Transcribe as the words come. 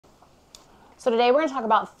So today we're going to talk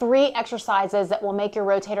about 3 exercises that will make your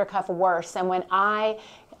rotator cuff worse. And when I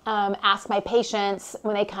ask my patients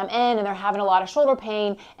when they come in and they're having a lot of shoulder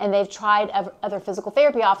pain and they've tried other physical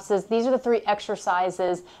therapy offices, these are the 3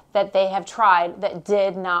 exercises that they have tried that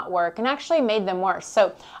did not work and actually made them worse.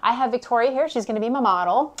 So I have Victoria here. She's going to be my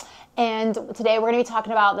model. And today we're going to be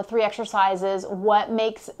talking about the 3 exercises, why it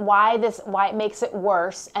makes it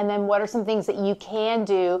worse, and then what are some things that you can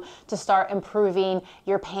do to start improving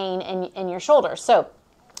your pain in your shoulders. So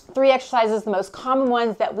 3 exercises, the most common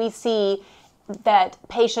ones that we see that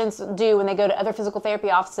patients do when they go to other physical therapy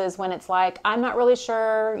offices when it's like, I'm not really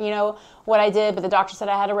sure, what I did, but the doctor said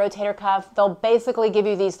I had a rotator cuff. They'll basically give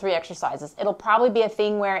you these 3 exercises. It'll probably be a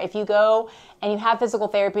thing where if you go and you have physical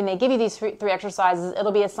therapy and they give you these 3 exercises,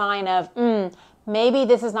 it'll be a sign of, maybe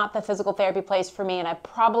this is not the physical therapy place for me and I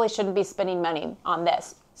probably shouldn't be spending money on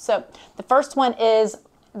this. So the first one is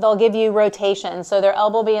they'll give you rotation. So their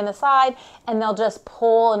elbow will be in the side and they'll just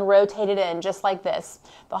pull and rotate it in just like this.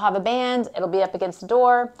 They'll have a band, it'll be up against the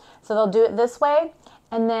door. So they'll do it this way.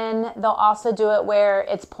 And then they'll also do it where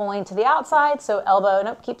it's pulling to the outside. So elbow,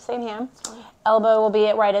 nope, keep the same hand. Elbow will be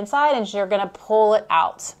right inside and you're gonna pull it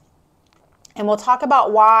out. And we'll talk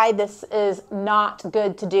about why this is not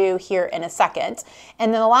good to do here in a second.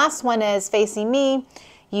 And then the last one is facing me.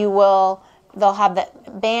 They'll have the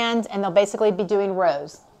band and they'll basically be doing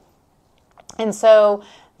rows. And so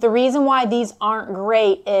the reason why these aren't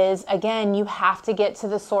great is, again, you have to get to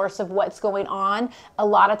the source of what's going on. A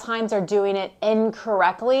lot of times they're doing it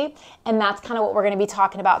incorrectly, and that's kind of what we're going to be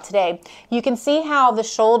talking about today. You can see how the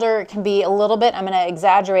shoulder can be a little bit, I'm going to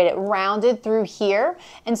exaggerate it, rounded through here.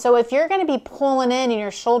 And so if you're going to be pulling in and your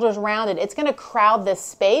shoulder's rounded, it's going to crowd this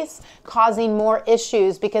space, causing more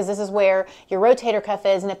issues because this is where your rotator cuff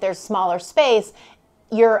is, and if there's smaller space,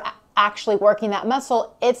 you're actually working that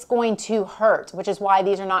muscle, it's going to hurt, which is why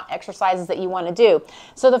these are not exercises that you want to do.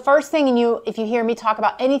 So the first thing, if you hear me talk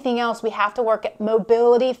about anything else, we have to work at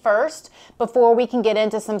mobility first before we can get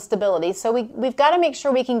into some stability. So we've got to make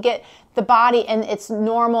sure we can get the body in its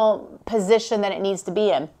normal position that it needs to be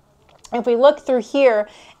in. If we look through here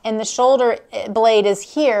and the shoulder blade is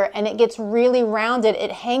here and it gets really rounded,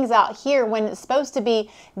 it hangs out here when it's supposed to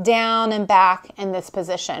be down and back in this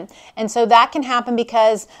position. And so that can happen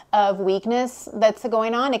because of weakness that's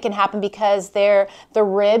going on. It can happen because the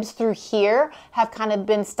ribs through here have kind of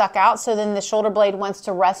been stuck out, so then the shoulder blade wants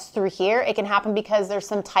to rest through here. It can happen because there's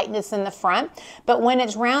some tightness in the front. But when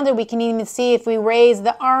it's rounded, we can even see if we raise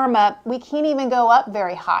the arm up, we can't even go up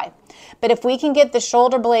very high. But if we can get the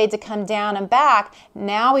shoulder blade to come down and back,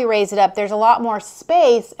 now we raise it up, there's a lot more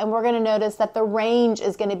space, and we're going to notice that the range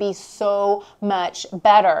is going to be so much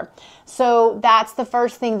better. So that's the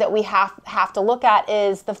first thing that we have to look at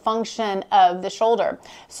is the function of the shoulder.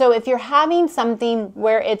 So if you're having something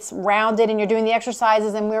where it's rounded and you're doing the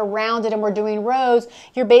exercises and we're rounded and we're doing rows,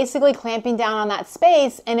 you're basically clamping down on that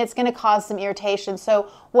space and it's going to cause some irritation. So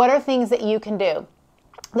what are things that you can do?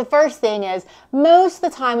 The first thing is, most of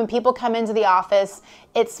the time when people come into the office,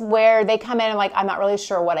 it's where they come in and like, I'm not really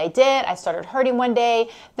sure what I did. I started hurting one day.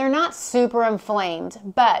 They're not super inflamed.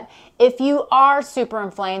 But if you are super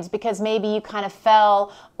inflamed because maybe you kind of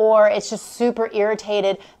fell or it's just super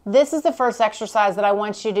irritated, this is the first exercise that I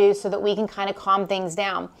want you to do so that we can kind of calm things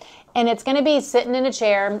down. And it's going to be sitting in a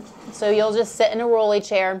chair. So you'll just sit in a rolly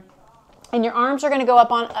chair. And your arms are going to go up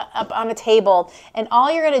on a table. And all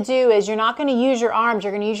you're going to do is you're not going to use your arms.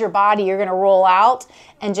 You're going to use your body. You're going to roll out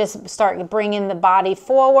and just start bringing the body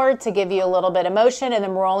forward to give you a little bit of motion and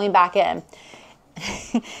then rolling back in.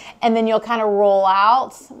 And then you'll kind of roll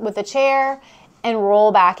out with the chair and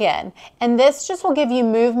roll back in. And this just will give you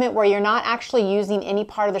movement where you're not actually using any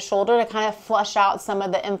part of the shoulder to kind of flush out some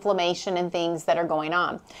of the inflammation and things that are going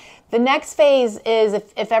on. The next phase is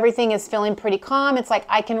if everything is feeling pretty calm, it's like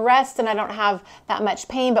I can rest and I don't have that much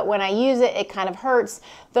pain, but when I use it, it kind of hurts.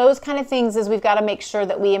 Those kind of things is we've got to make sure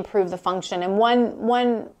that we improve the function. And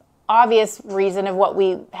one obvious reason of what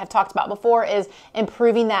we have talked about before is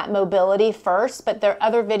improving that mobility first, but there are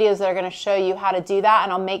other videos that are going to show you how to do that,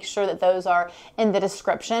 and I'll make sure that those are in the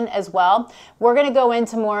description as well. We're going to go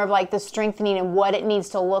into more of like the strengthening and what it needs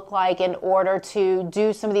to look like in order to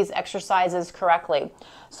do some of these exercises correctly.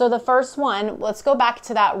 So the first one, let's go back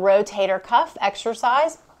to that rotator cuff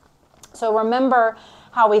exercise. So remember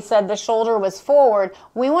how we said the shoulder was forward.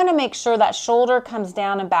 We want to make sure that shoulder comes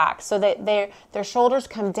down and back so that their shoulders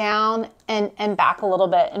come down and back a little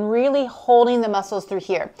bit and really holding the muscles through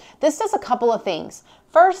here. This does a couple of things.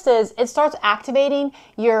 First is it starts activating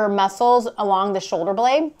your muscles along the shoulder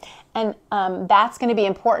blade. And that's going to be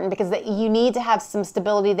important because you need to have some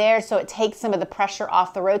stability there, so it takes some of the pressure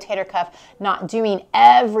off the rotator cuff not doing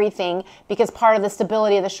everything, because part of the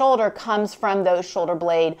stability of the shoulder comes from those shoulder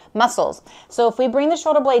blade muscles. So if we bring the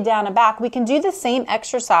shoulder blade down and back, we can do the same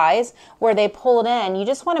exercise where they pull it in. You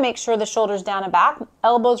just want to make sure the shoulder's down and back,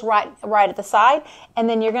 elbows right at the side, and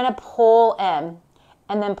then you're going to pull in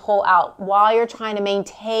and then pull out while you're trying to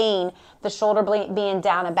maintain the shoulder blade being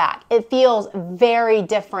down and back. It feels very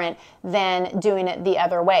different than doing it the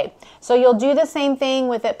other way. So you'll do the same thing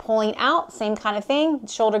with it pulling out, same kind of thing.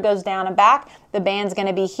 Shoulder goes down and back. The band's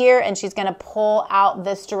gonna be here, and she's gonna pull out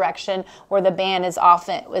this direction where the band is off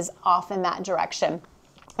in that direction.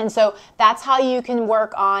 And so that's how you can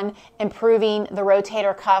work on improving the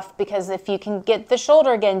rotator cuff, because if you can get the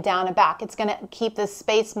shoulder again down and back, it's going to keep the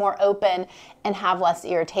space more open and have less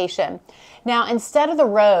irritation. Now, instead of the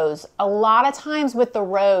rows, a lot of times with the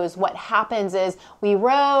rows, what happens is we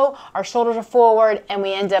row, our shoulders are forward, and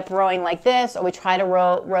we end up rowing like this, or we try to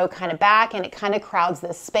row kind of back, and it kind of crowds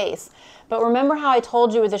this space. But remember how I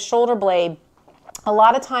told you with the shoulder blade, a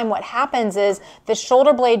lot of time what happens is the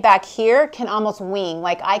shoulder blade back here can almost wing.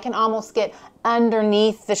 Like I can almost get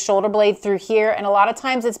underneath the shoulder blade through here, and a lot of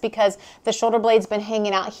times it's because the shoulder blade's been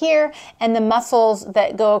hanging out here, and the muscles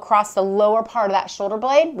that go across the lower part of that shoulder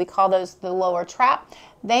blade, we call those the lower trap,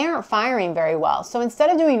 they aren't firing very well. So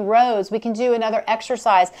instead of doing rows, we can do another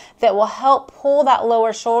exercise that will help pull that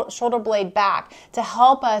lower shoulder blade back to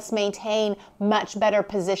help us maintain much better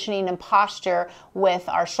positioning and posture with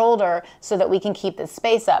our shoulder so that we can keep this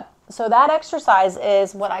space up. So that exercise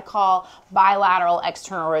is what I call bilateral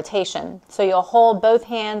external rotation. So you'll hold both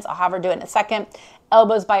hands, I'll have her do it in a second,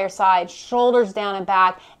 elbows by your side, shoulders down and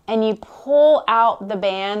back, and you pull out the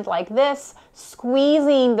band like this,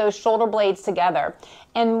 squeezing those shoulder blades together.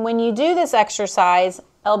 And when you do this exercise,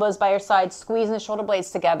 elbows by your side, squeezing the shoulder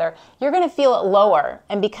blades together, you're going to feel it lower.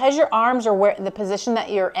 And because your arms are where the position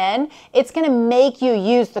that you're in, it's going to make you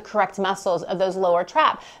use the correct muscles of those lower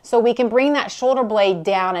trap. So we can bring that shoulder blade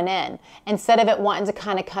down and in instead of it wanting to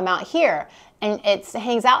kind of come out here. And it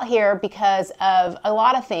hangs out here because of a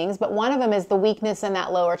lot of things, but one of them is the weakness in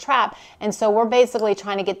that lower trap. And so we're basically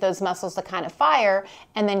trying to get those muscles to kind of fire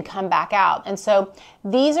and then come back out. And so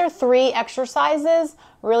these are 3 exercises,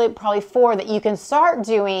 really probably 4, that you can start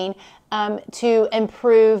doing to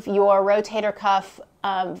improve your rotator cuff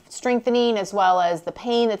strengthening, as well as the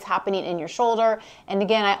pain that's happening in your shoulder. And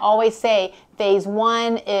again, I always say phase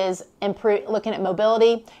 1 is looking at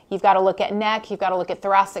mobility. You've got to look at neck, you've got to look at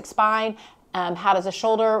thoracic spine. How does a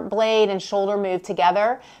shoulder blade and shoulder move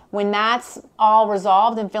together? When that's all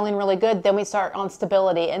resolved and feeling really good, then we start on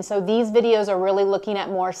stability. And so these videos are really looking at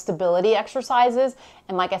more stability exercises.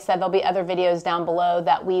 And like I said, there'll be other videos down below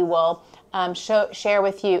that we will share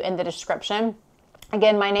with you in the description.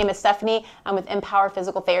 Again, my name is Stephanie. I'm with Empower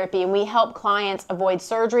Physical Therapy, and we help clients avoid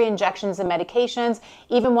surgery, injections, and medications,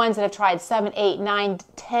 even ones that have tried 7, 8, 9,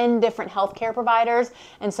 10 different healthcare providers.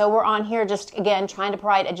 And so we're on here just, again, trying to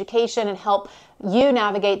provide education and help you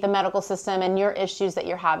navigate the medical system and your issues that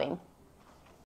you're having.